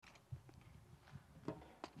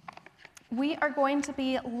We are going to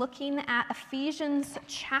be looking at Ephesians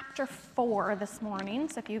chapter 4 this morning.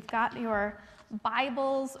 So if you've got your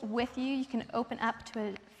Bibles with you, you can open up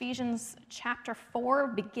to Ephesians chapter 4,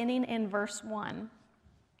 beginning in verse 1.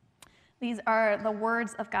 These are the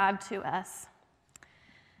words of God to us.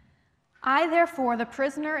 I, therefore, the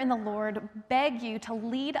prisoner in the Lord, beg you to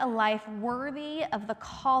lead a life worthy of the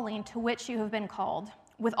calling to which you have been called,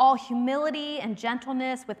 with all humility and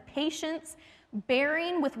gentleness, with patience,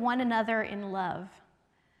 bearing with one another in love,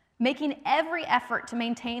 making every effort to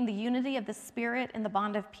maintain the unity of the Spirit in the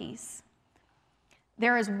bond of peace.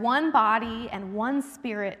 There is one body and one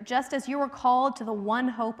Spirit, just as you were called to the one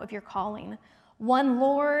hope of your calling, one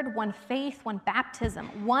Lord, one faith, one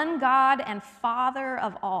baptism, one God and Father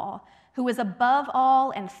of all, who is above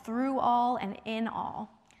all and through all and in all.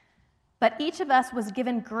 But each of us was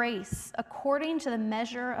given grace according to the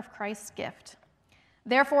measure of Christ's gift.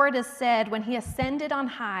 Therefore it is said, when he ascended on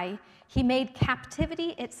high, he made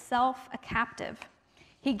captivity itself a captive.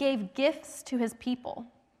 He gave gifts to his people.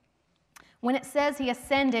 When it says he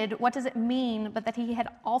ascended, what does it mean but that he had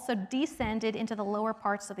also descended into the lower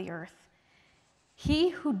parts of the earth? He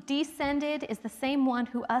who descended is the same one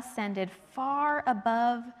who ascended far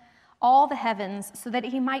above all the heavens so that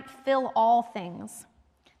he might fill all things.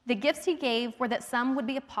 The gifts he gave were that some would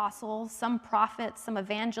be apostles, some prophets, some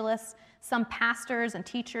evangelists, some pastors and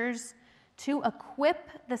teachers, to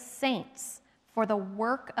equip the saints for the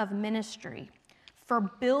work of ministry, for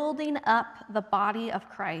building up the body of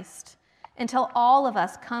Christ, until all of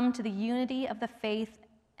us come to the unity of the faith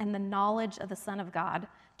and the knowledge of the Son of God,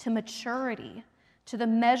 to maturity, to the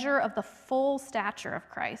measure of the full stature of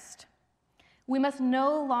Christ. We must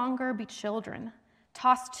no longer be children,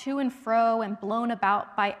 tossed to and fro and blown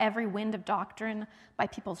about by every wind of doctrine, by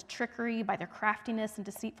people's trickery, by their craftiness and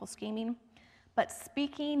deceitful scheming. But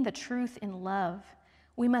speaking the truth in love,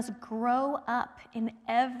 we must grow up in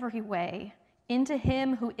every way into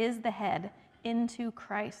him who is the head, into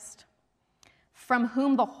Christ, from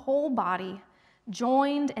whom the whole body,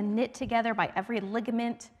 joined and knit together by every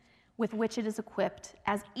ligament with which it is equipped,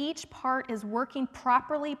 as each part is working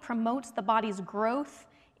properly, promotes the body's growth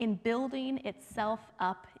in building itself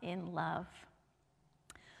up in love.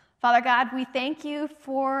 Father God, we thank you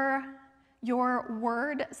for your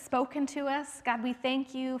word spoken to us. God, we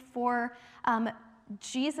thank you for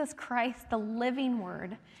Jesus Christ, the living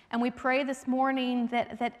word. And we pray this morning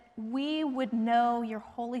that we would know your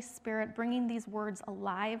Holy Spirit bringing these words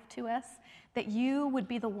alive to us, that you would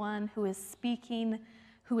be the one who is speaking,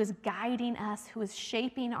 who is guiding us, who is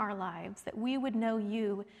shaping our lives, that we would know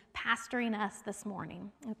you pastoring us this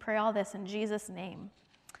morning. We pray all this in Jesus' name.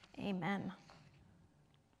 Amen.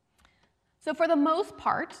 So for the most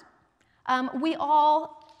part, we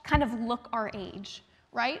all kind of look our age,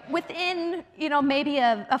 right? Within, maybe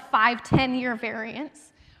a 5-10 year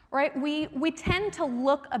variance, right? We tend to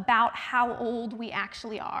look about how old we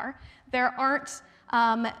actually are. There aren't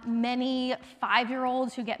many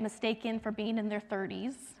 5-year-olds who get mistaken for being in their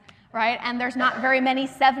 30s, right? And there's not very many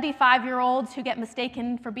 75-year-olds who get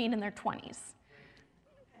mistaken for being in their 20s,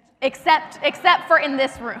 except for in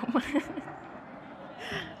this room.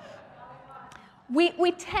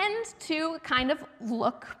 We tend to kind of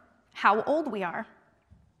look how old we are.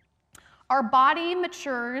 Our body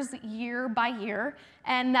matures year by year,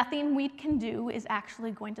 and nothing we can do is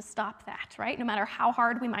actually going to stop that, right? No matter how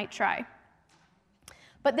hard we might try.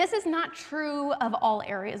 But this is not true of all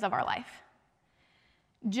areas of our life.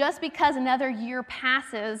 Just because another year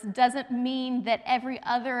passes doesn't mean that every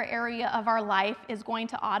other area of our life is going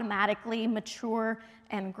to automatically mature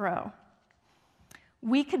and grow.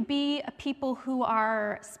 We could be people who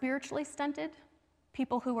are spiritually stunted,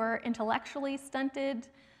 people who are intellectually stunted,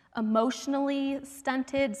 emotionally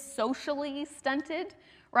stunted, socially stunted,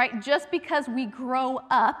 right? Just because we grow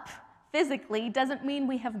up physically doesn't mean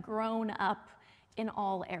we have grown up in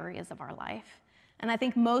all areas of our life. And I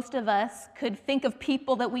think most of us could think of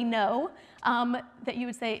people that we know that you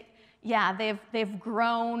would say, yeah, they've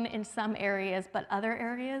grown in some areas, but other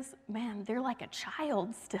areas, man, they're like a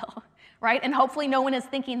child still, right? And hopefully no one is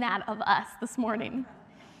thinking that of us this morning.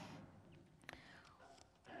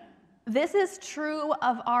 This is true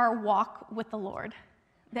of our walk with the Lord,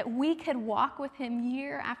 that we could walk with him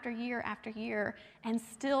year after year after year and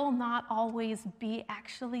still not always be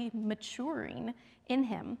actually maturing in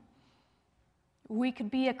him. We could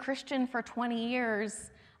be a Christian for 20 years,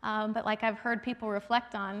 but like I've heard people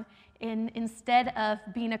reflect on, instead of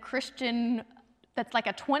being a Christian that's like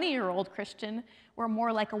a 20-year-old Christian, we're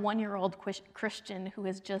more like a 1-year-old Christian who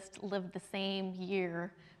has just lived the same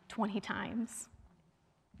year 20 times.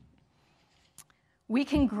 We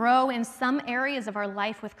can grow in some areas of our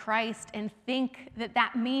life with Christ and think that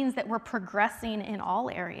that means that we're progressing in all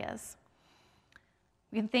areas.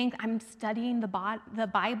 We can think, I'm studying the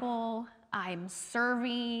Bible, I'm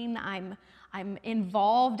serving, I'm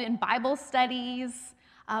involved in Bible studies,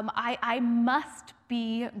 I must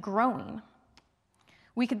be growing.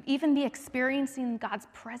 We could even be experiencing God's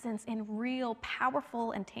presence in real,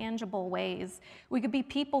 powerful, and tangible ways. We could be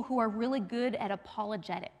people who are really good at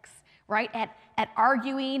apologetics, right? At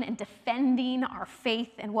arguing and defending our faith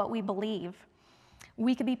and what we believe.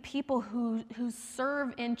 We could be people who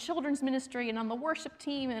serve in children's ministry and on the worship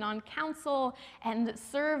team and on council and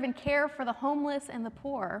serve and care for the homeless and the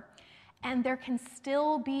poor. And there can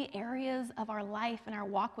still be areas of our life and our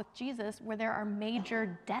walk with Jesus where there are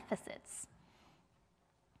major deficits.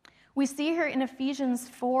 We see here in Ephesians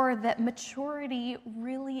 4 that maturity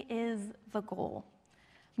really is the goal.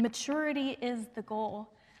 Maturity is the goal.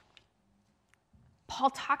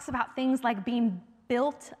 Paul talks about things like being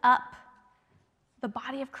built up, the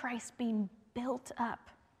body of Christ being built up,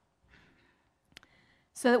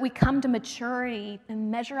 so that we come to maturity and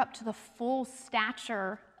measure up to the full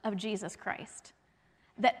stature of Jesus Christ,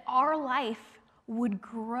 that our life would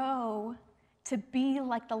grow to be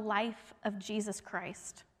like the life of Jesus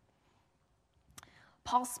Christ.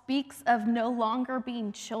 Paul speaks of no longer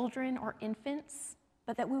being children or infants,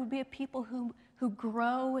 but that we would be a people who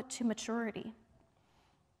grow to maturity.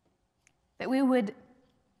 That we would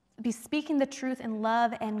be speaking the truth in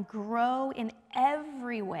love and grow in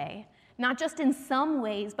every way, not just in some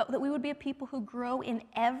ways, but that we would be a people who grow in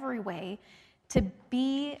every way to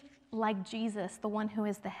be like Jesus, the one who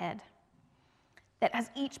is the head. That as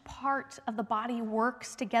each part of the body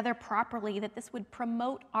works together properly, that this would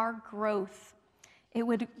promote our growth. It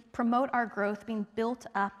would promote our growth, being built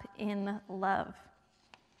up in love.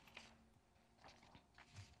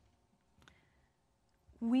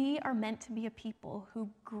 We are meant to be a people who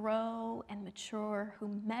grow and mature,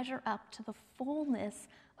 who measure up to the fullness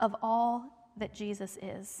of all that Jesus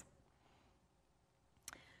is.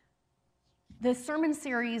 The sermon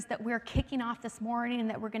series that we're kicking off this morning and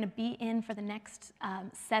that we're going to be in for the next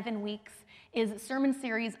 7 weeks is a sermon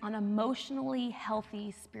series on emotionally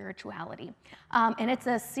healthy spirituality. And it's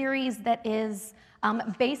a series that is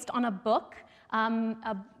based on a book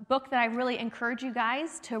that I really encourage you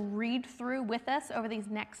guys to read through with us over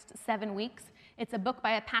these next 7 weeks. It's a book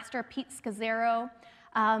by a pastor, Pete Scazzero.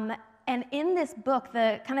 And in this book,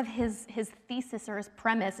 the kind of his thesis or his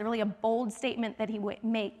premise, really a bold statement that he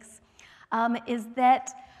makes, is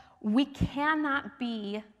that we cannot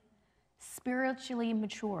be spiritually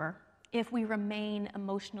mature if we remain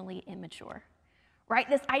emotionally immature, right?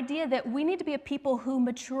 This idea that we need to be a people who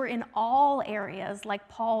mature in all areas, like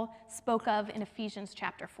Paul spoke of in Ephesians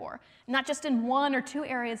chapter 4. Not just in 1 or 2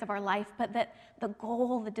 areas of our life, but that the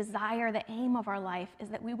goal, the desire, the aim of our life is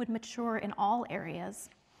that we would mature in all areas.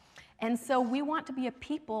 And so we want to be a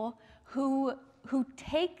people who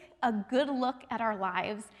take a good look at our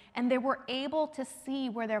lives and that we're able to see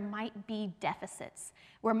where there might be deficits,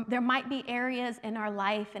 where there might be areas in our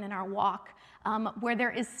life and in our walk where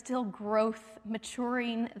there is still growth,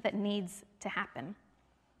 maturing that needs to happen.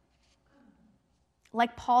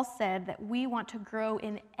 Like Paul said, that we want to grow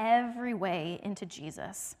in every way into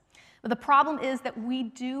Jesus. But the problem is that we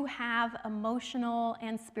do have emotional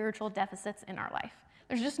and spiritual deficits in our life.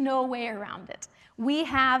 There's just no way around it. We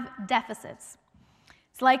have deficits.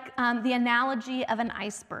 It's like the analogy of an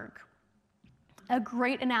iceberg, a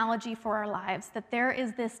great analogy for our lives, that there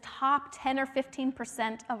is this top 10 or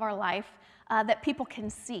 15% of our life that people can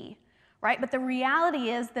see, right? But the reality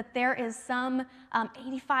is that there is some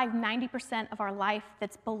 85, 90% of our life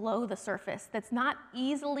that's below the surface, that's not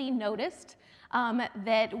easily noticed,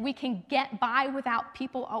 that we can get by without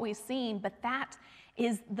people always seeing, but that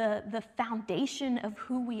is the foundation of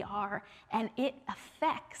who we are, and it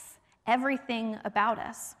affects everything about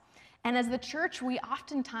us. And as the church, we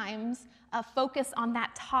oftentimes focus on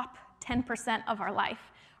that top 10% of our life,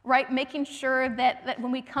 right? Making sure that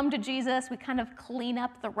when we come to Jesus, we kind of clean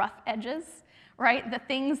up the rough edges, right? The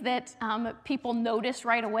things that people notice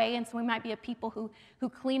right away. And so we might be a people who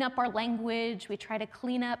clean up our language. We try to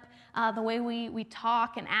clean up the way we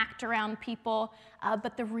talk and act around people.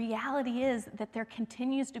 But the reality is that there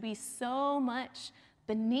continues to be so much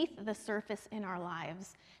beneath the surface in our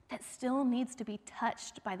lives that still needs to be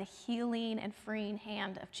touched by the healing and freeing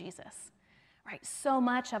hand of Jesus, right? So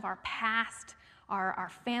much of our past,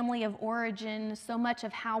 our family of origin, so much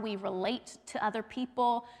of how we relate to other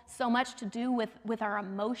people, so much to do with our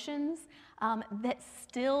emotions that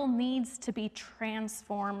still needs to be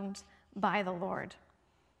transformed by the Lord.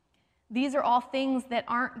 These are all things that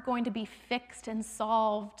aren't going to be fixed and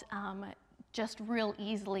solved just real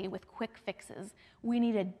easily with quick fixes. We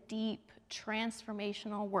need a deep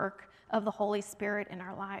transformational work of the Holy Spirit in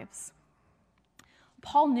our lives.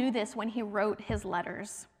 Paul knew this when he wrote his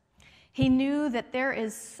letters. He knew that there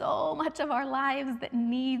is so much of our lives that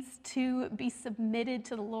needs to be submitted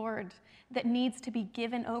to the Lord, that needs to be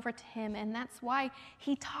given over to him. And that's why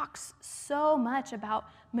he talks so much about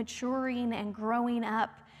maturing and growing up.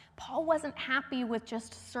 Paul wasn't happy with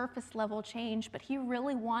just surface level change, but he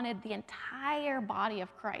really wanted the entire body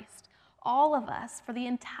of Christ, all of us, for the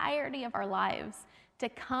entirety of our lives, to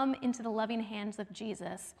come into the loving hands of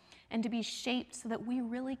Jesus and to be shaped so that we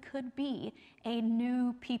really could be a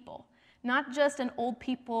new people. Not just an old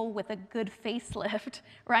people with a good facelift,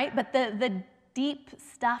 right? But the deep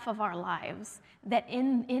stuff of our lives, that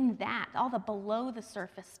in that, all the below the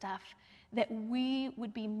surface stuff, that we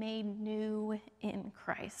would be made new in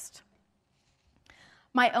Christ.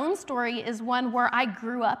 My own story is one where I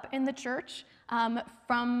grew up in the church.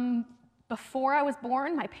 From before I was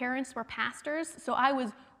born, my parents were pastors, so I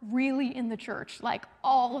was really in the church, like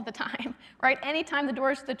all of the time, right? Anytime the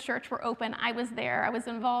doors to the church were open, I was there. I was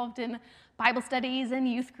involved in Bible studies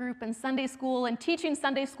and youth group and Sunday school and teaching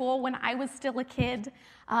Sunday school when I was still a kid.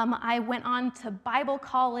 I went on to Bible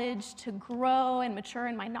college to grow and mature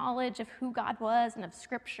in my knowledge of who God was and of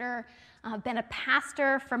Scripture. I've been a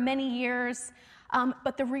pastor for many years.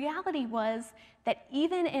 But the reality was that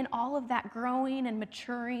even in all of that growing and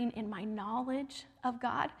maturing in my knowledge of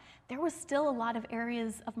God, there was still a lot of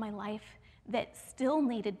areas of my life that still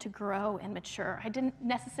needed to grow and mature. I didn't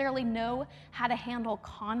necessarily know how to handle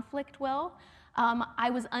conflict well. I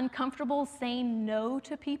was uncomfortable saying no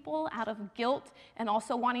to people out of guilt and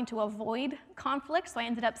also wanting to avoid conflict, so I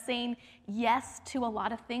ended up saying yes to a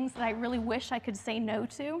lot of things that I really wish I could say no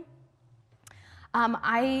to.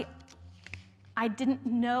 I didn't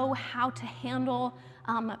know how to handle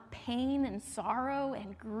pain and sorrow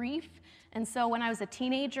and grief. And so when I was a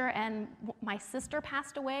teenager and my sister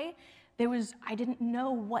passed away, I didn't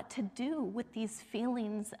know what to do with these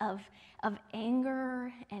feelings of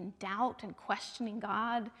anger and doubt and questioning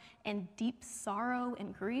God and deep sorrow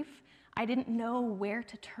and grief. I didn't know where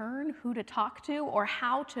to turn, who to talk to, or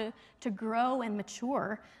how to grow and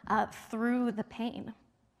mature through the pain.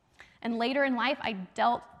 And later in life, I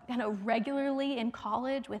dealt regularly in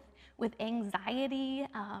college with anxiety,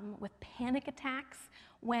 with panic attacks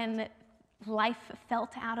when life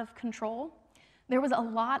felt out of control. There was a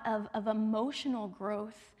lot of emotional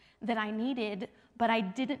growth that I needed, but I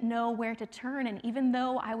didn't know where to turn. And even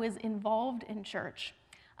though I was involved in church,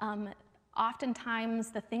 oftentimes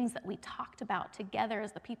the things that we talked about together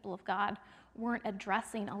as the people of God weren't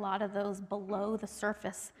addressing a lot of those below the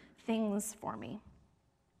surface things for me.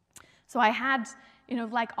 So I had,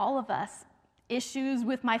 like all of us, issues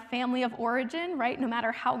with my family of origin, right? No matter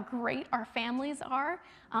how great our families are,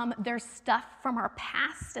 there's stuff from our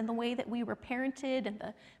past and the way that we were parented and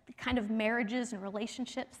the kind of marriages and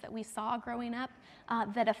relationships that we saw growing up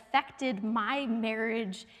that affected my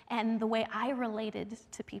marriage and the way I related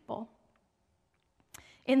to people.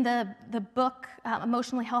 In the book,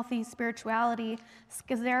 Emotionally Healthy Spirituality,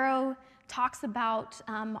 Scazzero talks about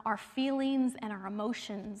our feelings and our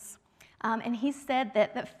emotions. And he said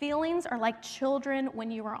that feelings are like children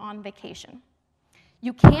when you are on vacation.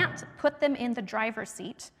 You can't put them in the driver's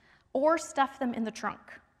seat or stuff them in the trunk.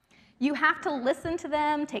 You have to listen to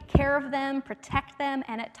them, take care of them, protect them,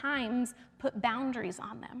 and at times put boundaries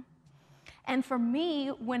on them. And for me,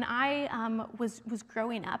 when I was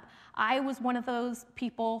growing up, I was one of those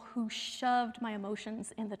people who shoved my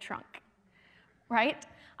emotions in the trunk, right?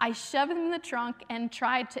 I shoved them in the trunk and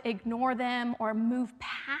tried to ignore them or move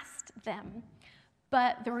past them.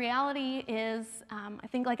 But the reality is, I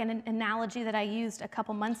think like an analogy that I used a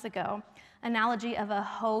couple months ago, analogy of a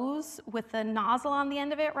hose with a nozzle on the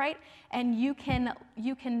end of it, right? And you can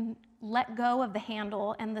let go of the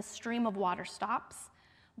handle and the stream of water stops.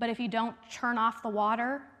 But if you don't turn off the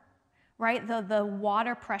water, right, the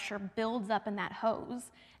water pressure builds up in that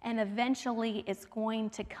hose, and eventually it's going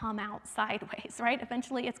to come out sideways, right?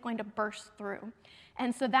 Eventually it's going to burst through.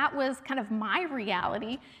 And so that was kind of my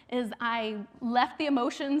reality, is I left the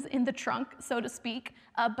emotions in the trunk, so to speak,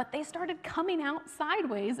 but they started coming out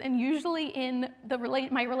sideways, and usually in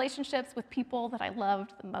my relationships with people that I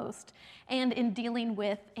loved the most, and in dealing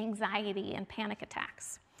with anxiety and panic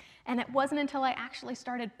attacks. And it wasn't until I actually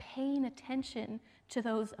started paying attention to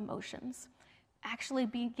those emotions, actually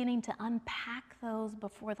beginning to unpack those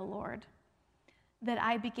before the Lord, that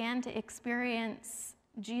I began to experience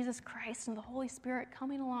Jesus Christ and the Holy Spirit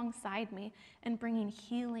coming alongside me and bringing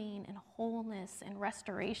healing and wholeness and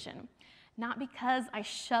restoration. Not because I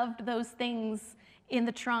shoved those things in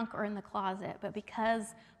the trunk or in the closet, but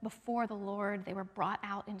because before the Lord, they were brought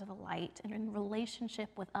out into the light, and in relationship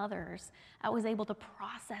with others, I was able to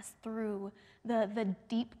process through the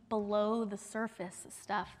deep below the surface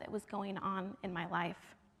stuff that was going on in my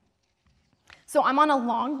life. So I'm on a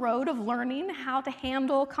long road of learning how to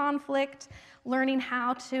handle conflict, learning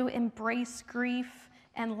how to embrace grief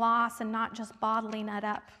and loss and not just bottling it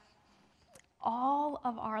up. All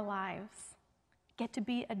of our lives get to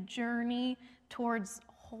be a journey towards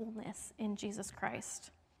wholeness in Jesus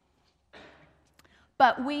Christ.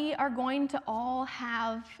 But we are going to all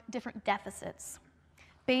have different deficits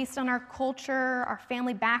based on our culture, our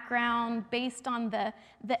family background, based on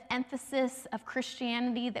the emphasis of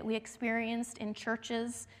Christianity that we experienced in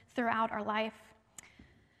churches throughout our life.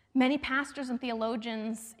 Many pastors and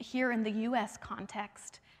theologians here in the U.S.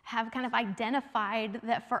 context have kind of identified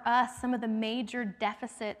that for us, some of the major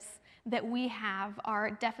deficits that we have are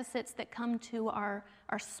deficits that come to our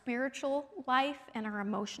spiritual life and our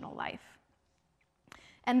emotional life.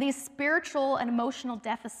 And these spiritual and emotional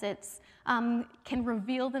deficits can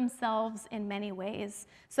reveal themselves in many ways.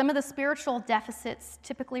 Some of the spiritual deficits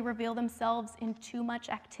typically reveal themselves in too much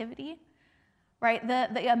activity, right?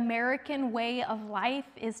 The American way of life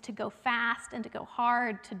is to go fast and to go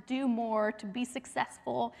hard, to do more, to be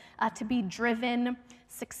successful, to be driven,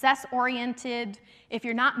 success-oriented. If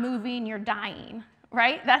you're not moving, you're dying,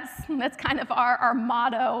 right? That's kind of our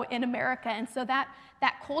motto in America. And so that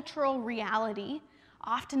cultural reality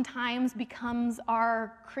oftentimes becomes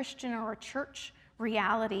our Christian or church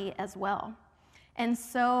reality as well. And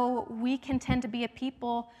so we can tend to be a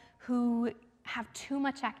people who have too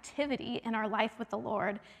much activity in our life with the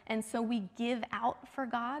Lord, and so we give out for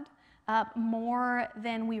God more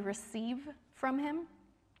than we receive from Him.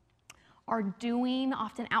 Our doing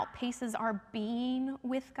often outpaces our being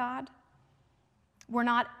with God. We're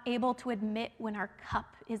not able to admit when our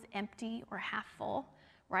cup is empty or half full,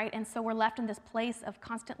 right? And so we're left in this place of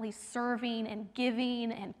constantly serving and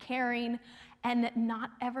giving and caring and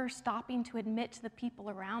not ever stopping to admit to the people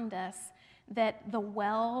around us that the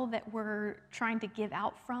well that we're trying to give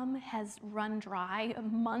out from has run dry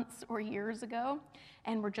months or years ago,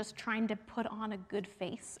 and we're just trying to put on a good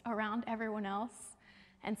face around everyone else.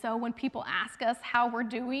 And so when people ask us how we're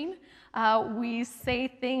doing, we say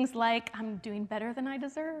things like, I'm doing better than I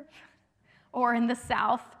deserve. Or in the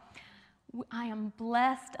South, I am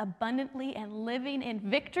blessed abundantly and living in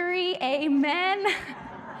victory, amen.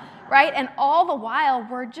 Right? And all the while,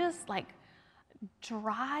 we're just like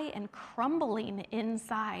dry and crumbling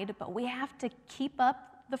inside, but we have to keep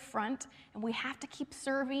up the front, and we have to keep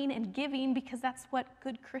serving and giving because that's what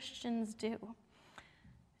good Christians do.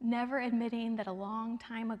 Never admitting that a long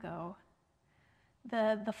time ago,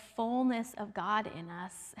 the fullness of God in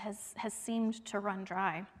us has seemed to run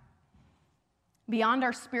dry. Beyond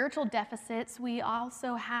our spiritual deficits, we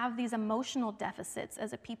also have these emotional deficits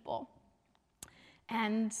as a people.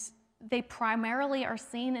 And they primarily are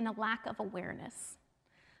seen in a lack of awareness.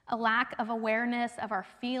 A lack of awareness of our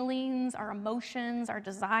feelings, our emotions, our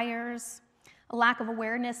desires. A lack of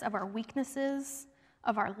awareness of our weaknesses,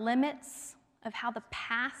 of our limits, of how the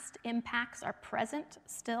past impacts our present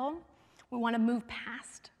still. We want to move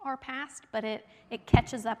past our past, but it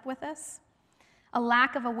catches up with us. A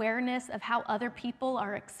lack of awareness of how other people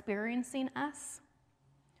are experiencing us,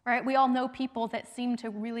 right? We all know people that seem to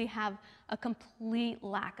really have a complete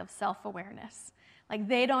lack of self-awareness. Like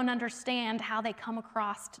they don't understand how they come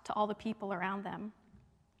across to all the people around them.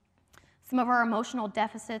 Some of our emotional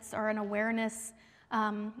deficits are an awareness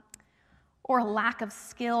or a lack of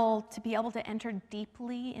skill to be able to enter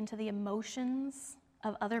deeply into the emotions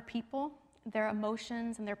of other people, their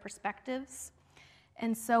emotions and their perspectives.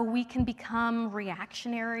 And so we can become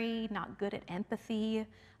reactionary, not good at empathy,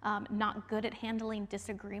 not good at handling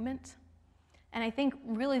disagreement. And I think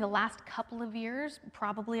really the last couple of years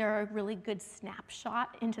probably are a really good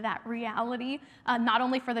snapshot into that reality, not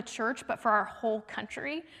only for the church, but for our whole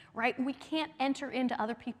country, right? We can't enter into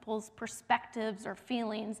other people's perspectives or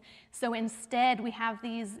feelings, so instead we have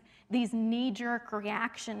these knee-jerk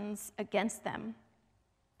reactions against them.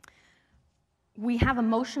 We have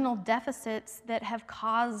emotional deficits that have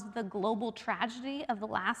caused the global tragedy of the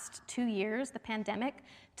last 2 years, the pandemic,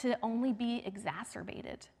 to only be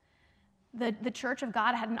exacerbated. The Church of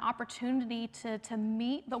God had an opportunity to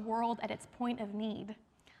meet the world at its point of need.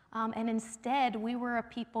 And instead, we were a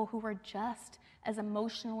people who were just as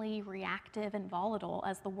emotionally reactive and volatile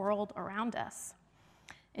as the world around us.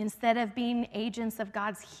 Instead of being agents of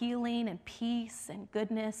God's healing and peace and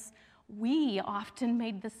goodness, we often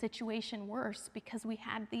made the situation worse because we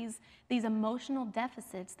had these emotional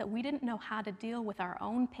deficits that we didn't know how to deal with our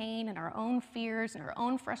own pain and our own fears and our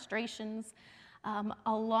own frustrations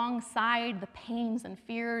alongside the pains and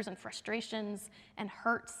fears and frustrations and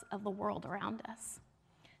hurts of the world around us.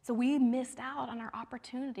 So we missed out on our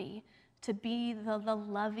opportunity to be the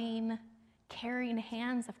loving, caring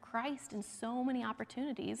hands of Christ in so many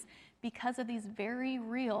opportunities because of these very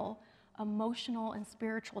real emotional and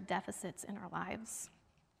spiritual deficits in our lives.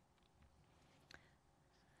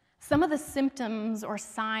 Some of the symptoms or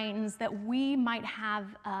signs that we might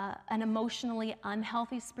have an emotionally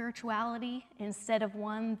unhealthy spirituality instead of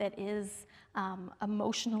one that is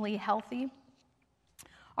emotionally healthy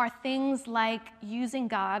are things like using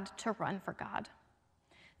God to run for God.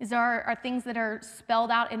 These are things that are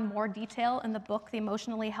spelled out in more detail in the book, The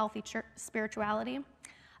Emotionally Healthy Spirituality.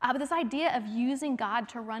 But this idea of using God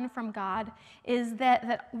to run from God is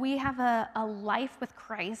that we have a life with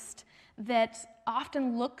Christ that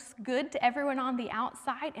often looks good to everyone on the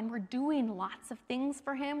outside, and we're doing lots of things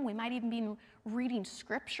for him. We might even be reading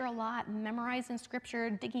scripture a lot, memorizing scripture,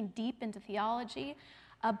 digging deep into theology,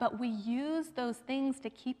 but we use those things to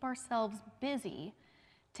keep ourselves busy,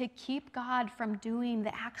 to keep God from doing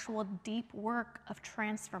the actual deep work of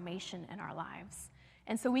transformation in our lives.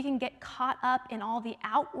 And so we can get caught up in all the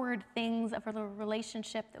outward things of the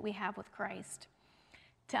relationship that we have with Christ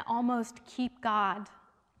to almost keep God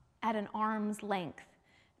at an arm's length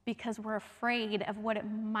because we're afraid of what it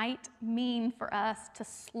might mean for us to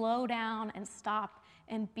slow down and stop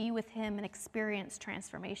and be with him and experience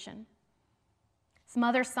transformation. Some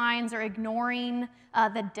other signs are ignoring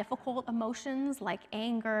the difficult emotions like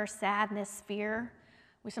anger, sadness, fear.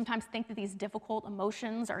 We sometimes think that these difficult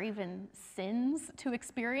emotions are even sins to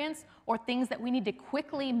experience or things that we need to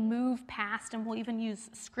quickly move past, and we'll even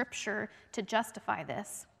use scripture to justify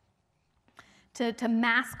this. To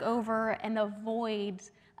mask over and avoid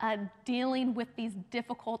dealing with these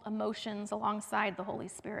difficult emotions alongside the Holy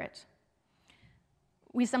Spirit.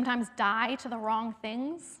 We sometimes die to the wrong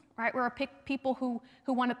things, right? We're people who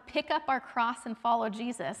want to pick up our cross and follow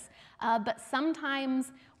Jesus, but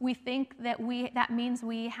sometimes we think that that means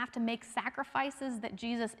we have to make sacrifices that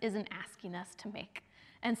Jesus isn't asking us to make.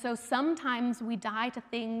 And so sometimes we die to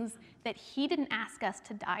things that he didn't ask us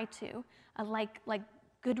to die to, like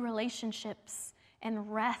good relationships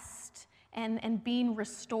and rest and being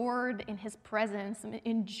restored in his presence,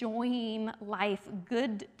 enjoying life,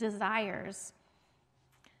 good desires.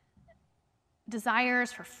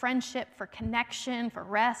 Desires for friendship, for connection, for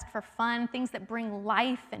rest, for fun, things that bring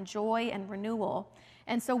life and joy and renewal.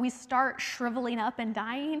 And so we start shriveling up and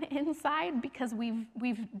dying inside because we've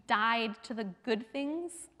died to the good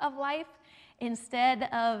things of life instead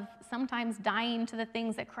of sometimes dying to the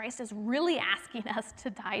things that Christ is really asking us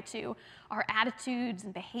to die to, our attitudes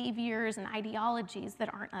and behaviors and ideologies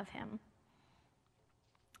that aren't of him.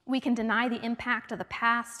 We can deny the impact of the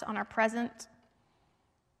past on our present,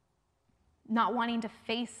 not wanting to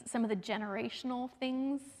face some of the generational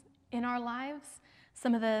things in our lives,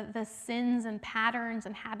 some of the sins and patterns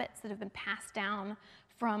and habits that have been passed down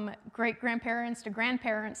from great-grandparents to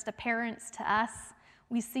grandparents to parents to us.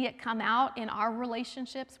 We see it come out in our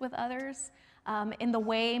relationships with others, in the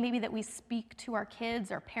way maybe that we speak to our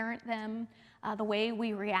kids or parent them, the way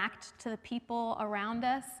we react to the people around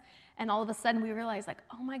us. And all of a sudden we realize, like,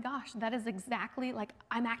 oh my gosh, that is exactly, like,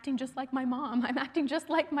 I'm acting just like my mom. I'm acting just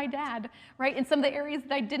like my dad, right? In some of the areas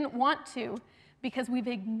that I didn't want to because we've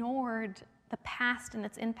ignored the past and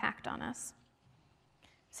its impact on us.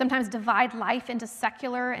 Sometimes divide life into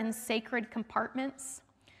secular and sacred compartments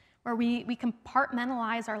where we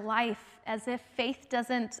compartmentalize our life as if faith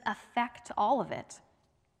doesn't affect all of it.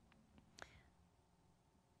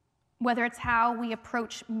 Whether it's how we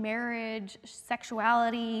approach marriage,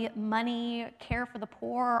 sexuality, money, care for the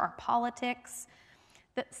poor, or politics,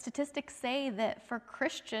 the statistics say that for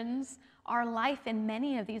Christians, our life in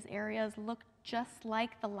many of these areas look just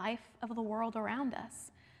like the life of the world around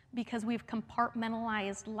us because we've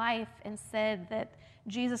compartmentalized life and said that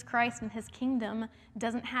Jesus Christ and his kingdom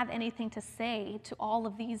doesn't have anything to say to all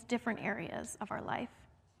of these different areas of our life.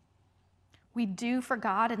 We do for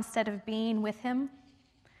God instead of being with him.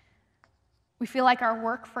 We feel like our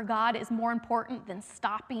work for God is more important than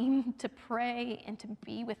stopping to pray and to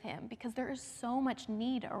be with him because there is so much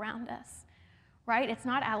need around us, right? It's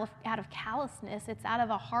not out of callousness. It's out of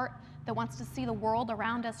a heart that wants to see the world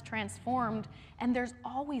around us transformed, and there's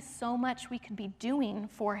always so much we could be doing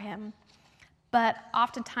for him, but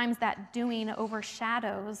oftentimes that doing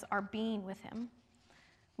overshadows our being with him.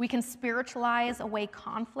 We can spiritualize away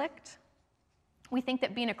conflict. We think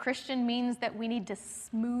that being a Christian means that we need to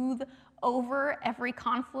smooth over every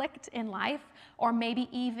conflict in life, or maybe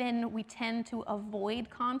even we tend to avoid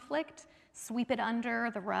conflict, sweep it under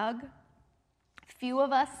the rug. Few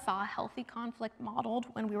of us saw healthy conflict modeled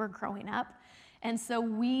when we were growing up, and so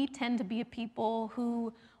we tend to be a people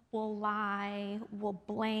who will lie, will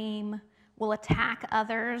blame, will attack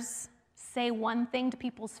others, say one thing to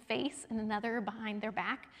people's face and another behind their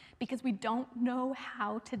back, because we don't know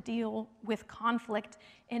how to deal with conflict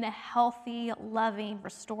in a healthy, loving,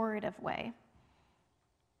 restorative way.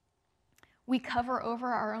 We cover over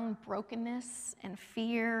our own brokenness and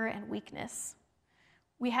fear and weakness.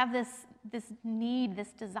 We have this need,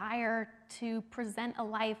 this desire to present a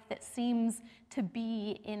life that seems to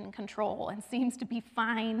be in control and seems to be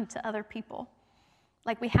fine to other people.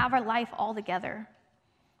 Like we have our life all together.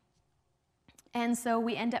 And so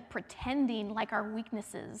we end up pretending like our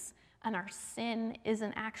weaknesses and our sin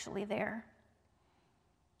isn't actually there.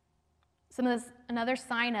 Another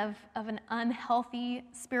sign of an unhealthy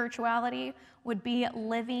spirituality would be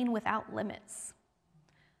living without limits.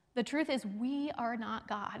 The truth is, we are not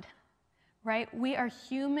God, right? We are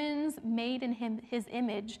humans made in his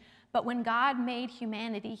image, but when God made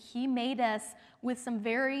humanity, he made us with some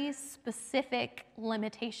very specific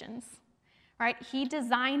limitations. Right? He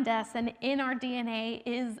designed us, and in our DNA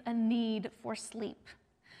is a need for sleep,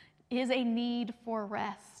 is a need for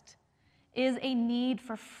rest, is a need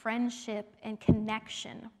for friendship and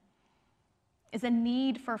connection, is a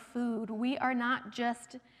need for food. We are not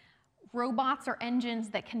just robots or engines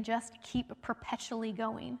that can just keep perpetually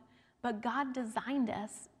going, but God designed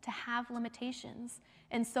us to have limitations.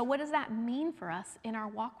 And so what does that mean for us in our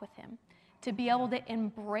walk with him? To be able to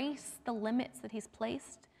embrace the limits that he's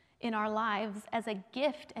placed in our lives as a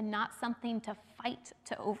gift and not something to fight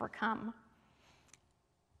to overcome.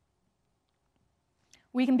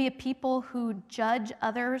 We can be a people who judge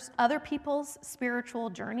other people's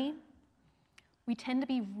spiritual journey. We tend to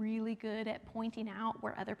be really good at pointing out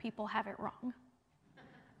where other people have it wrong,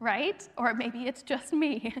 right? Or maybe it's just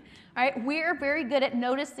me, right? We're very good at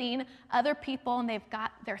noticing other people, and they've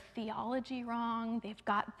got their theology wrong. They've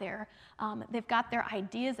got their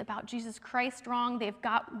ideas about Jesus Christ wrong. They've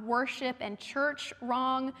got worship and church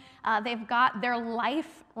wrong. They've got their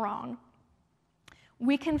life wrong.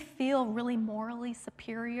 We can feel really morally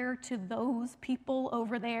superior to those people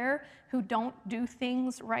over there who don't do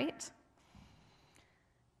things right.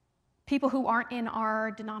 People who aren't in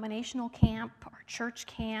our denominational camp, our church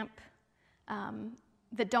camp,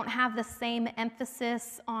 that don't have the same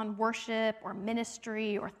emphasis on worship or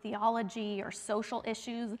ministry or theology or social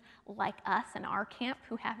issues like us in our camp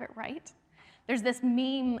who have it right. There's this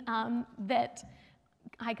meme that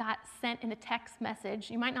I got sent in a text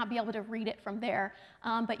message. You might not be able to read it from there,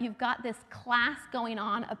 but you've got this class going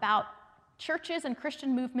on about churches and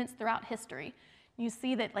Christian movements throughout history. You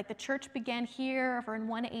see that like the church began here over in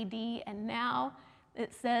 1 AD, and now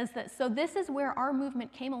it says that, so this is where our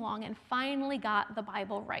movement came along and finally got the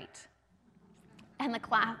Bible right. And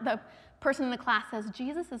the person in the class says,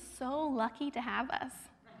 Jesus is so lucky to have us.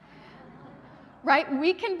 Right?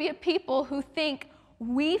 We can be a people who think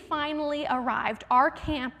we finally arrived. Our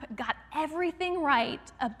camp got everything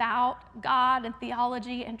right about God and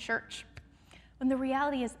theology and church. When the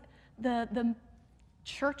reality is the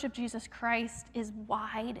Church of Jesus Christ is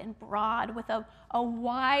wide and broad with a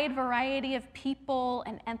wide variety of people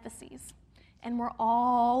and emphases. And we're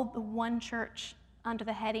all the one church under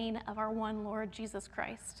the heading of our one Lord Jesus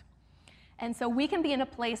Christ. And so we can be in a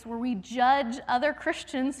place where we judge other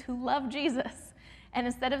Christians who love Jesus. And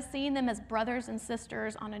instead of seeing them as brothers and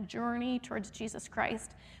sisters on a journey towards Jesus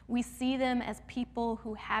Christ, we see them as people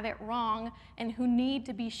who have it wrong and who need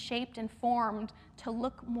to be shaped and formed to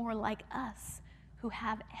look more like us, who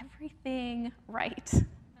have everything right.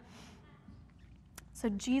 So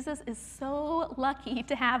Jesus is so lucky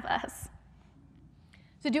to have us.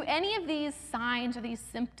 So do any of these signs or these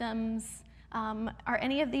symptoms, are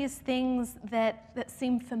any of these things that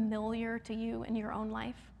seem familiar to you in your own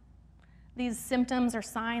life? These symptoms or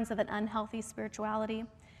signs of an unhealthy spirituality,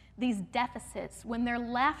 these deficits, when they're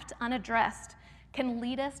left unaddressed, can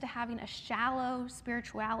lead us to having a shallow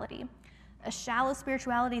spirituality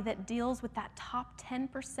that deals with that top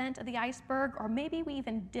 10% of the iceberg, or maybe we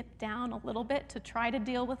even dip down a little bit to try to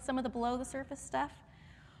deal with some of the below the surface stuff.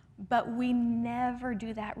 But we never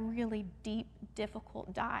do that really deep,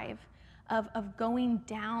 difficult dive of going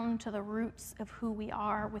down to the roots of who we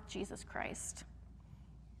are with Jesus Christ.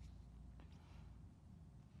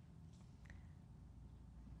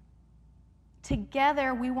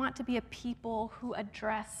 together, we want to be a people who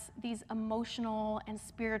address these emotional and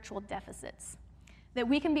spiritual deficits. That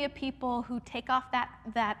we can be a people who take off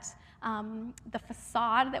the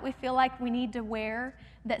facade that we feel like we need to wear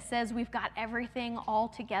that says we've got everything all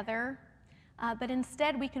together, but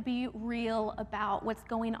instead we could be real about what's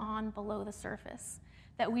going on below the surface.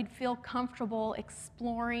 That we'd feel comfortable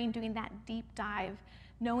exploring, doing that deep dive,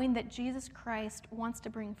 knowing that Jesus Christ wants to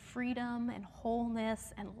bring freedom and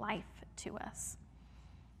wholeness and life to us.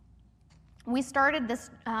 We started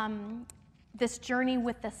this journey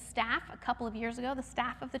with the staff a couple of years ago, the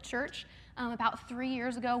staff of the church. About 3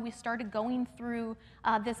 years ago, we started going through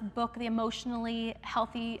this book, The Emotionally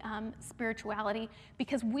Healthy Spirituality,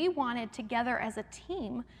 because we wanted together as a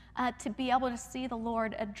team to be able to see the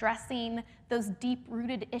Lord addressing those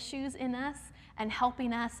deep-rooted issues in us and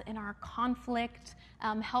helping us in our conflict,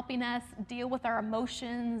 helping us deal with our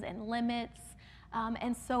emotions and limits.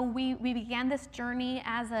 And so we began this journey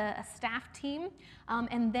as a staff team.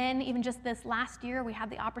 And then even just this last year, we had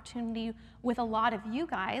the opportunity with a lot of you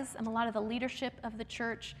guys and a lot of the leadership of the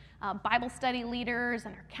church, Bible study leaders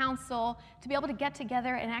and our council, to be able to get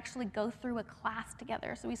together and actually go through a class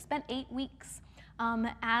together. So we spent 8 weeks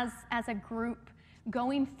as a group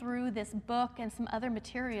going through this book and some other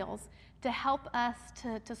materials to help us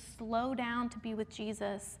to slow down to be with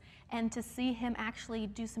Jesus and to see him actually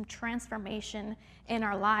do some transformation in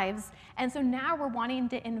our lives. And so now we're wanting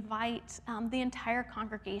to invite the entire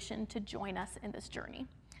congregation to join us in this journey,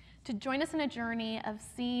 to join us in a journey of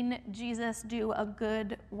seeing Jesus do a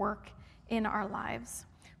good work in our lives.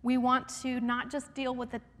 We want to not just deal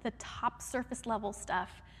with the top surface level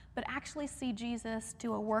stuff, but actually see Jesus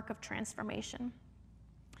do a work of transformation.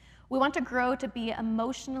 We want to grow to be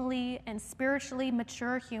emotionally and spiritually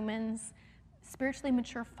mature humans, spiritually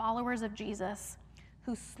mature followers of Jesus,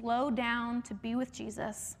 who slow down to be with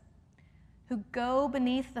Jesus, who go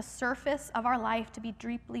beneath the surface of our life to be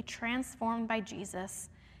deeply transformed by Jesus,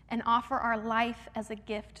 and offer our life as a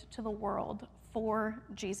gift to the world for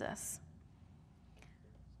Jesus.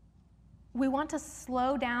 We want to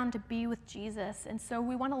slow down to be with Jesus, and so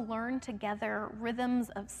we want to learn together rhythms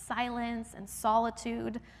of silence and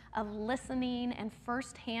solitude, of listening and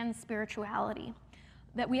firsthand spirituality.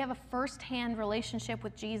 That we have a firsthand relationship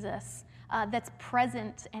with Jesus that's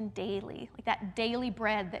present and daily, like that daily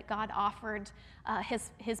bread that God offered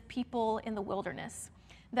his people in the wilderness.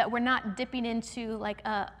 That we're not dipping into like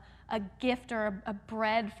a gift or a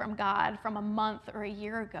bread from God from a month or a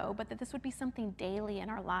year ago, but that this would be something daily in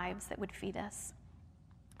our lives that would feed us.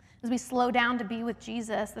 As we slow down to be with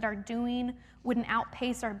Jesus, that our doing wouldn't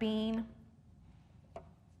outpace our being.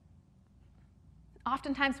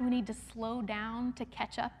 Oftentimes we need to slow down to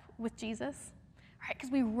catch up with Jesus, right?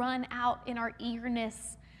 Because we run out in our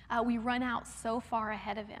eagerness. We run out so far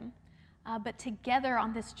ahead of him. But together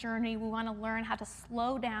on this journey, we want to learn how to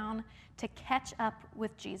slow down to catch up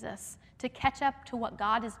with Jesus, to catch up to what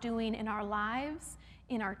God is doing in our lives,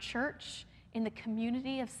 in our church, in the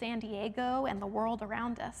community of San Diego, and the world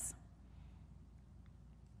around us.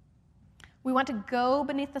 We want to go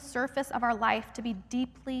beneath the surface of our life to be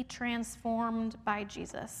deeply transformed by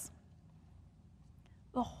Jesus.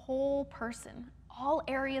 The whole person, all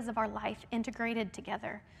areas of our life integrated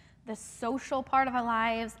together. The social part of our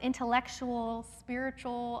lives, intellectual,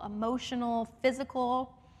 spiritual, emotional,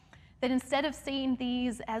 physical, that instead of seeing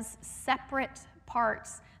these as separate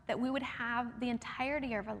parts, that we would have the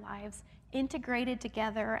entirety of our lives integrated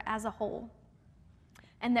together as a whole.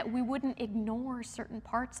 And that we wouldn't ignore certain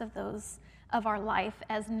parts of our life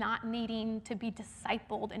as not needing to be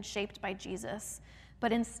discipled and shaped by Jesus,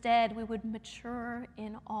 but instead we would mature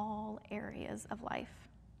in all areas of life.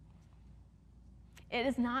 It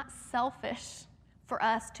is not selfish for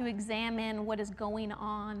us to examine what is going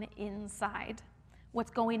on inside,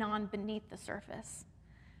 what's going on beneath the surface.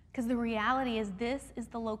 Because the reality is this is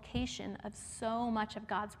the location of so much of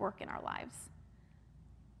God's work in our lives.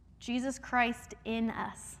 Jesus Christ in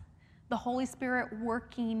us, the Holy Spirit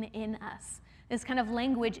working in us. This kind of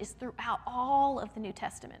language is throughout all of the New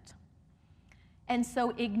Testament. And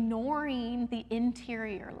so ignoring the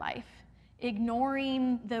interior life,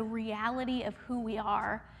 ignoring the reality of who we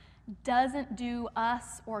are, doesn't do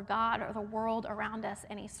us or God or the world around us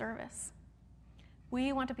any service.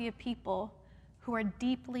 We want to be a people who are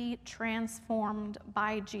deeply transformed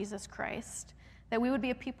by Jesus Christ, that we would be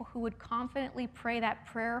a people who would confidently pray that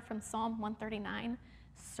prayer from Psalm 139,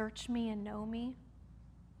 search me and know me,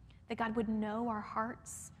 that God would know our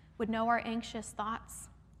hearts, would know our anxious thoughts,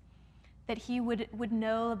 that he would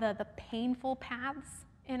know the painful paths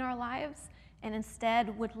in our lives, and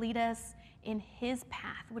instead would lead us in his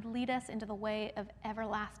path, would lead us into the way of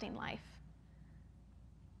everlasting life.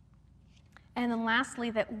 And then lastly,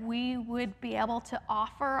 that we would be able to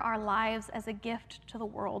offer our lives as a gift to the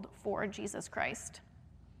world for Jesus Christ.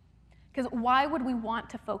 Because why would we want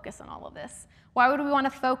to focus on all of this? Why would we want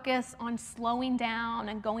to focus on slowing down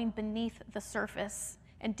and going beneath the surface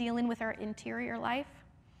and dealing with our interior life?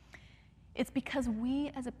 It's because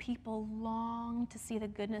we as a people long to see the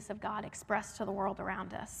goodness of God expressed to the world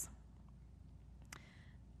around us.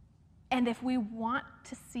 And if we want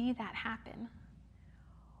to see that happen,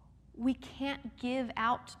 we can't give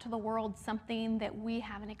out to the world something that we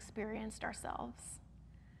haven't experienced ourselves.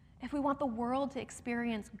 If we want the world to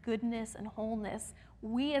experience goodness and wholeness,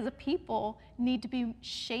 we as a people need to be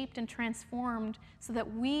shaped and transformed so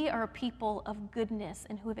that we are a people of goodness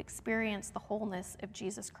and who have experienced the wholeness of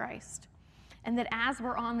Jesus Christ. And that as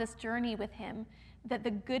we're on this journey with him, that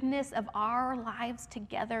the goodness of our lives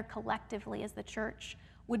together collectively as the church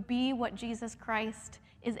would be what Jesus Christ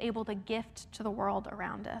is able to gift to the world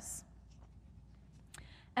around us.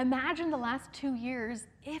 Imagine the last 2 years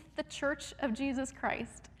if the Church of Jesus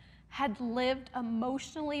Christ had lived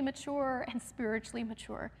emotionally mature and spiritually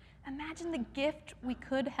mature. Imagine the gift we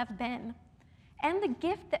could have been, and the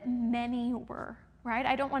gift that many were, right?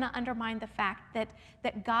 I don't want to undermine the fact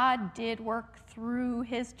that God did work through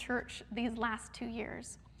his church these last 2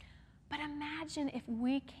 years. But imagine if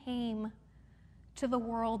we came to the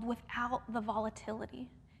world without the volatility,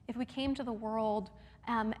 if we came to the world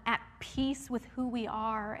at peace with who we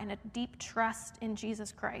are and a deep trust in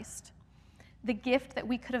Jesus Christ. The gift that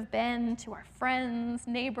we could have been to our friends,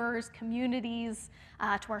 neighbors, communities,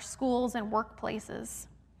 to our schools and workplaces.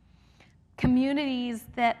 Communities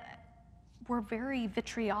that were very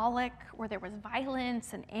vitriolic, where there was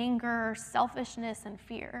violence and anger, selfishness and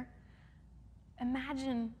fear.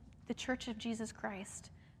 Imagine the Church of Jesus Christ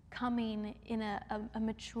coming in a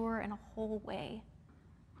mature and a whole way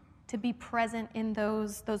to be present in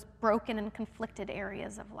those broken and conflicted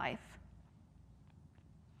areas of life.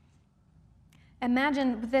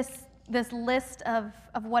 Imagine this list of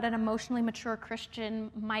what an emotionally mature Christian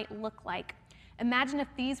might look like. Imagine if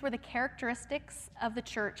these were the characteristics of the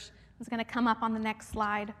church. It's going to come up on the next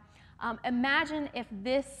slide. Imagine if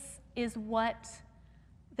this is what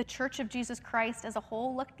the Church of Jesus Christ as a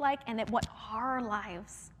whole looked like, and what our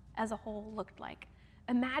lives as a whole looked like.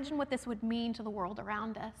 Imagine what this would mean to the world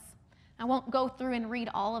around us. I won't go through and read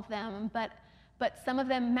all of them, but some of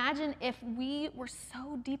them. Imagine if we were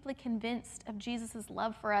so deeply convinced of Jesus'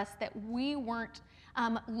 love for us that we weren't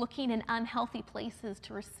looking in unhealthy places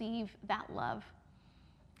to receive that love.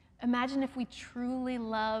 Imagine if we truly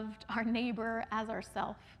loved our neighbor as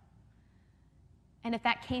ourselves. And if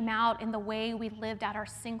that came out in the way we lived out our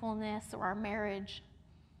singleness or our marriage.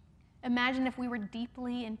 Imagine if we were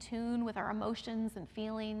deeply in tune with our emotions and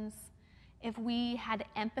feelings. If we had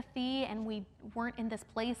empathy and we weren't in this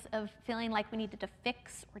place of feeling like we needed to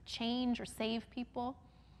fix or change or save people.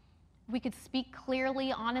 If we could speak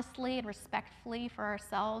clearly, honestly, and respectfully for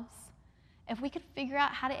ourselves. If we could figure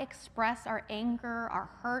out how to express our anger, our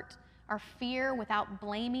hurt, our fear without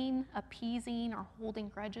blaming, appeasing, or holding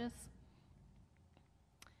grudges.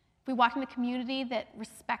 If we walked in a community that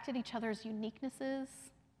respected each other's uniquenesses,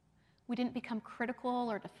 we didn't become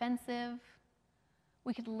critical or defensive.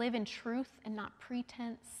 We could live in truth and not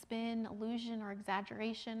pretense, spin, illusion, or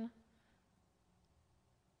exaggeration.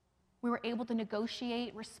 We were able to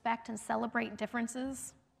negotiate, respect, and celebrate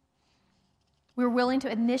differences. We were willing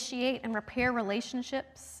to initiate and repair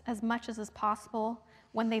relationships as much as is possible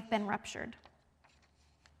when they've been ruptured.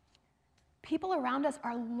 People around us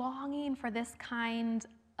are longing for this kind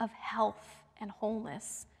of health and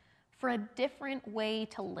wholeness, for a different way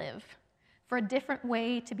to live, for a different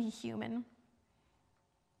way to be human.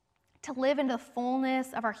 To live into the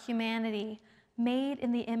fullness of our humanity, made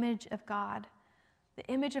in the image of God, the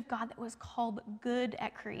image of God that was called good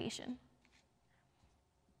at creation.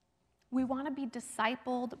 We want to be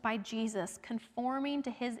discipled by Jesus, conforming to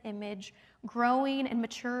his image, growing and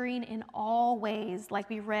maturing in all ways, like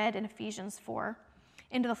we read in Ephesians 4,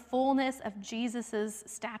 into the fullness of Jesus'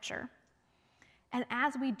 stature. And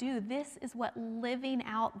as we do, this is what living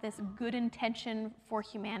out this good intention for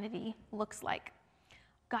humanity looks like.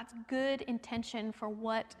 God's good intention for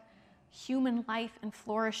what human life and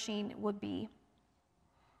flourishing would be.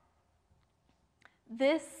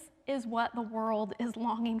 This is what the world is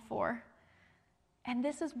longing for. And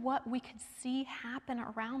this is what we could see happen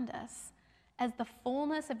around us as the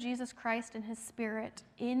fullness of Jesus Christ and his Spirit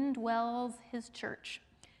indwells his church,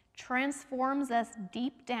 transforms us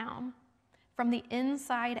deep down from the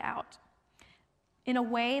inside out in a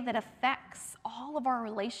way that affects all of our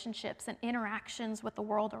relationships and interactions with the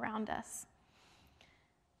world around us.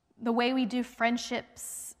 The way we do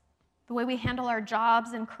friendships, the way we handle our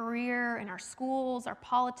jobs and career and our schools, our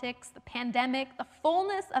politics, the pandemic, the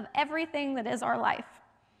fullness of everything that is our life.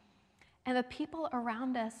 And the people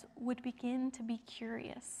around us would begin to be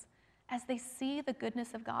curious as they see the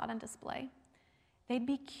goodness of God on display. They'd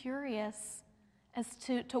be curious as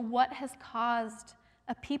to what has caused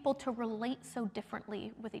a people to relate so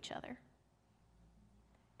differently with each other.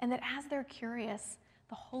 And that as they're curious,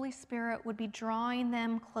 the Holy Spirit would be drawing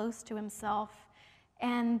them close to himself,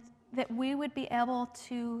 and that we would be able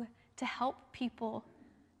to help people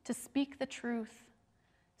to speak the truth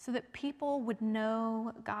so that people would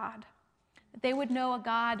know God. That they would know a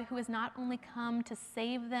God who has not only come to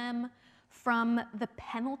save them from the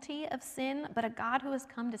penalty of sin, but a God who has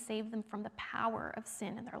come to save them from the power of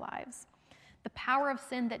sin in their lives. The power of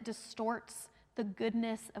sin that distorts the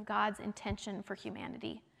goodness of God's intention for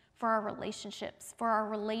humanity, for our relationships, for our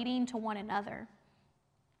relating to one another.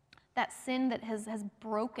 That sin that has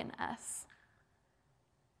broken us.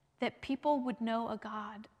 That people would know a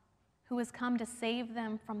God who has come to save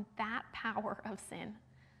them from that power of sin,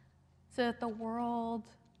 so that the world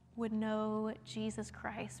would know Jesus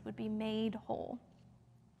Christ, would be made whole.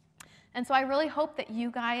 And so I really hope that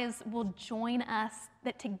you guys will join us,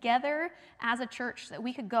 that together as a church, that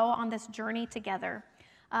we could go on this journey together,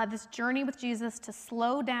 this journey with Jesus, to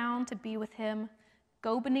slow down, to be with him,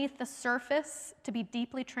 go beneath the surface, to be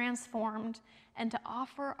deeply transformed, and to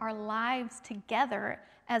offer our lives together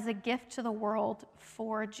as a gift to the world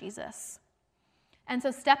for Jesus. And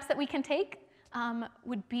so steps that we can take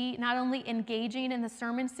would be not only engaging in the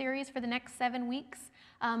sermon series for the next 7 weeks,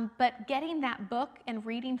 but getting that book and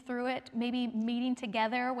reading through it, maybe meeting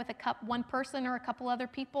together with one person or a couple other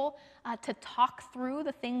people to talk through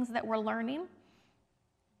the things that we're learning.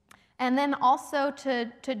 And then also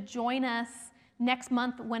to join us next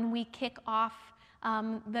month when we kick off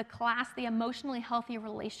the class, the Emotionally Healthy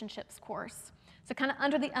Relationships course. So kind of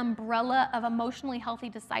under the umbrella of Emotionally Healthy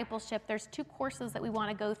Discipleship, there's 2 courses that we want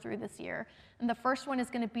to go through this year. And the first one is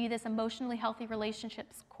going to be this Emotionally Healthy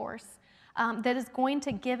Relationships course that is going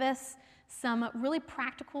to give us some really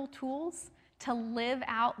practical tools to live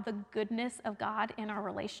out the goodness of God in our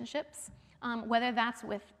relationships, whether that's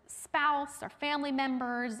with spouse or family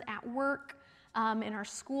members, at work, in our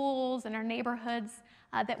schools, in our neighborhoods,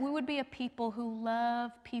 that we would be a people who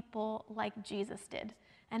love people like Jesus did.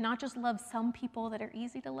 And not just love some people that are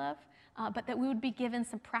easy to love, but that we would be given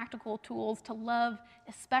some practical tools to love,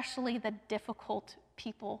 especially the difficult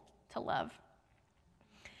people to love.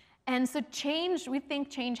 And so we think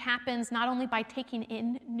change happens not only by taking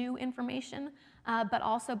in new information, but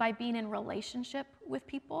also by being in relationship with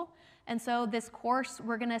people. And so this course,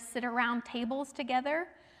 we're gonna sit around tables together,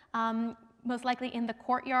 most likely in the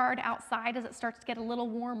courtyard outside as it starts to get a little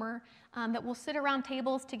warmer, that we'll sit around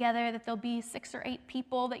tables together, that there'll be 6 or 8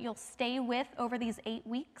 people that you'll stay with over these 8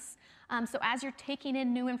 weeks. So as you're taking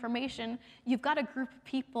in new information, you've got a group of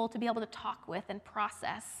people to be able to talk with and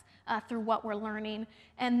process through what we're learning.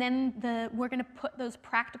 And then we're gonna put those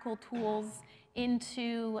practical tools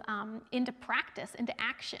into practice, into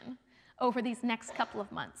action over these next couple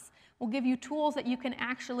of months. We'll give you tools that you can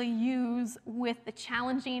actually use with the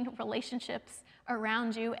challenging relationships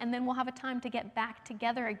around you, and then we'll have a time to get back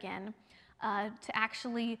together again to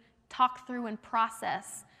actually talk through and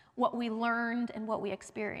process what we learned and what we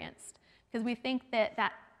experienced. Because we think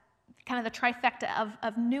that kind of the trifecta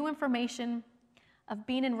of new information, of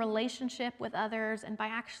being in relationship with others, and by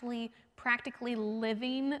actually practically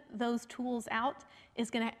living those tools out is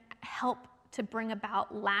going to help to bring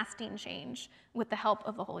about lasting change with the help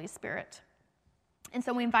of the Holy Spirit. And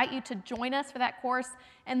so we invite you to join us for that course,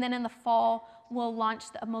 and then in the fall, we'll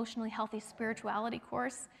launch the Emotionally Healthy Spirituality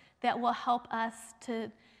course that will help us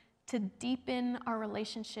to deepen our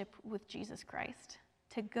relationship with Jesus Christ,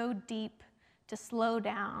 to go deep, to slow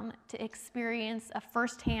down, to experience a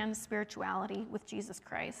firsthand spirituality with Jesus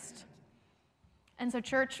Christ. And so,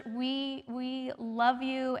 church, we love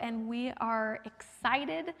you, and we are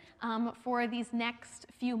excited for these next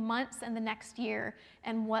few months and the next year,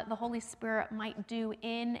 and what the Holy Spirit might do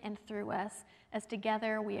in and through us as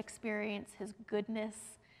together we experience his goodness,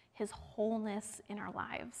 his wholeness in our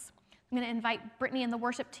lives. I'm going to invite Brittany and the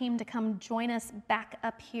worship team to come join us back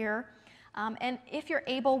up here. And if you're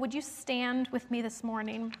able, would you stand with me this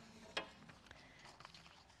morning?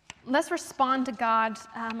 Let's respond to God.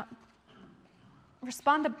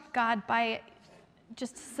 Respond to God by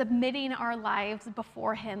just submitting our lives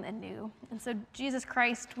before him anew. And so, Jesus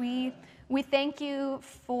Christ, we thank you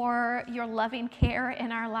for your loving care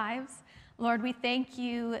in our lives. Lord, we thank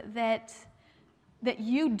you that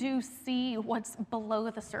you do see what's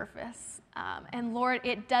below the surface. And Lord,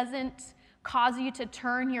 it doesn't cause you to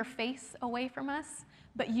turn your face away from us,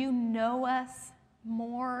 but you know us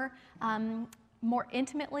more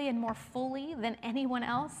intimately and more fully than anyone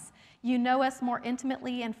else. You know us more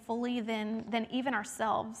intimately and fully than even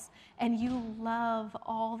ourselves, and you love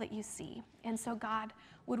all that you see. And so, God,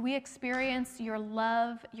 would we experience your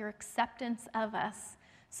love, your acceptance of us,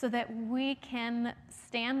 so that we can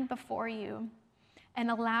stand before you and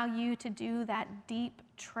allow you to do that deep,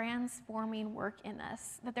 transforming work in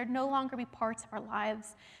us, that there no longer be parts of our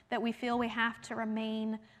lives that we feel we have to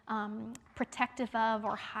remain protective of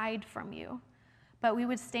or hide from you, but we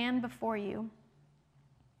would stand before you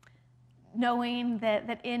knowing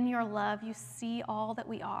that in your love you see all that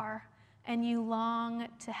we are, and you long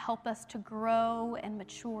to help us to grow and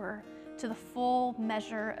mature to the full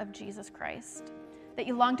measure of Jesus Christ. That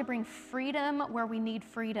you long to bring freedom where we need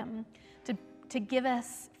freedom, to give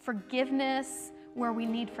us forgiveness where we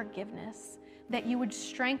need forgiveness, that you would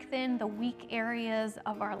strengthen the weak areas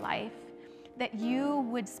of our life, that you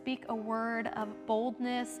would speak a word of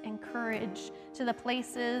boldness and courage to the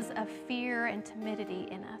places of fear and timidity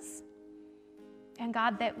in us. And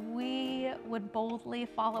God, that we would boldly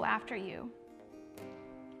follow after you,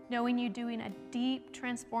 knowing you doing a deep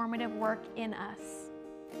transformative work in us,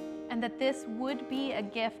 and that this would be a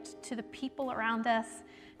gift to the people around us,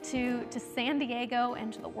 to San Diego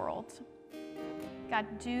and to the world. God,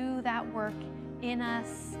 do that work in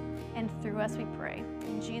us and through us, we pray.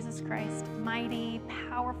 In Jesus Christ's mighty,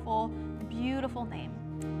 powerful, beautiful name,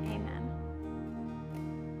 amen.